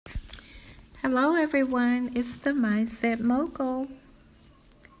Hello everyone, it's the Mindset Mogul.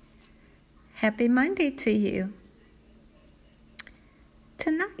 Happy Monday to you.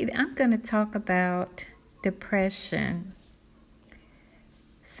 Tonight I'm going to talk about depression.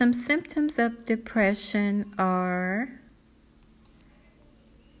 Some symptoms of depression are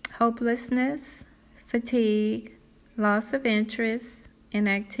hopelessness, fatigue, loss of interest in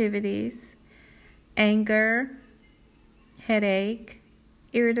activities, anger, headache,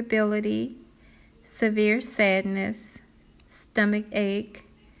 irritability, severe sadness, stomach ache,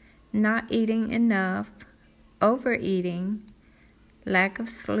 not eating enough, overeating, lack of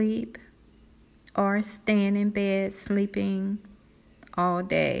sleep, or staying in bed sleeping all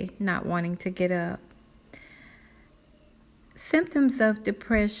day, not wanting to get up. Symptoms of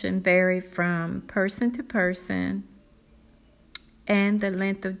depression vary from person to person, and the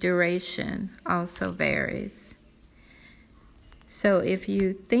length of duration also varies. So if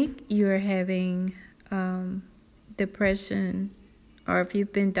you think you're having depression, or if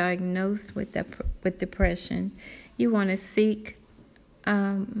you've been diagnosed with depression, you want to seek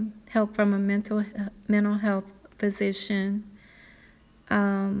help from a mental health physician.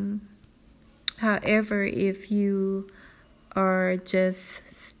 However, if you are just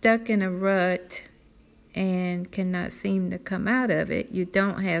stuck in a rut and cannot seem to come out of it, you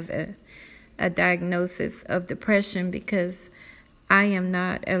don't have a diagnosis of depression, because I am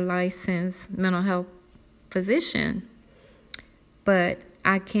not a licensed mental health physician, but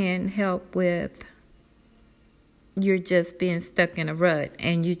I can help with you're just being stuck in a rut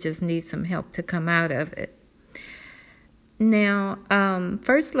and you just need some help to come out of it. Now,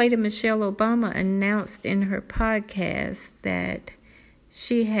 First Lady Michelle Obama announced in her podcast that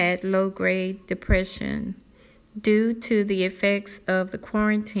she had low-grade depression due to the effects of the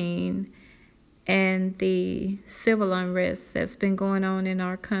quarantine and the civil unrest that's been going on in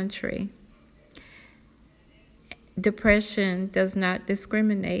our country. Depression does not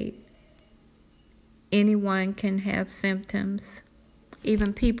discriminate. Anyone can have symptoms.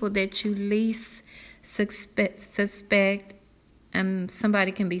 Even people that you least suspect,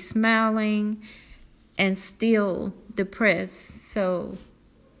 somebody can be smiling and still depressed. So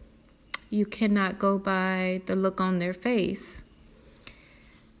you cannot go by the look on their face.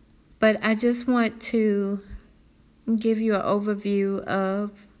 But I just want to give you an overview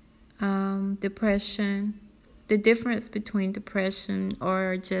of depression, the difference between depression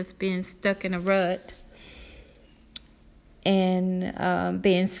or just being stuck in a rut and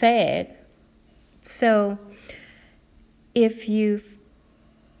being sad. So if you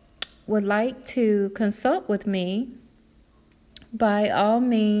would like to consult with me, by all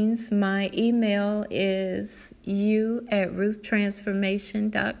means, my email is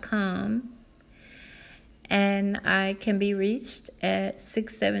you@ruthtransformation.com, and I can be reached at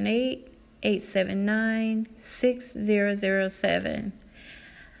 678-879-6007.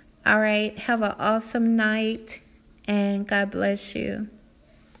 All right, have an awesome night, and God bless you.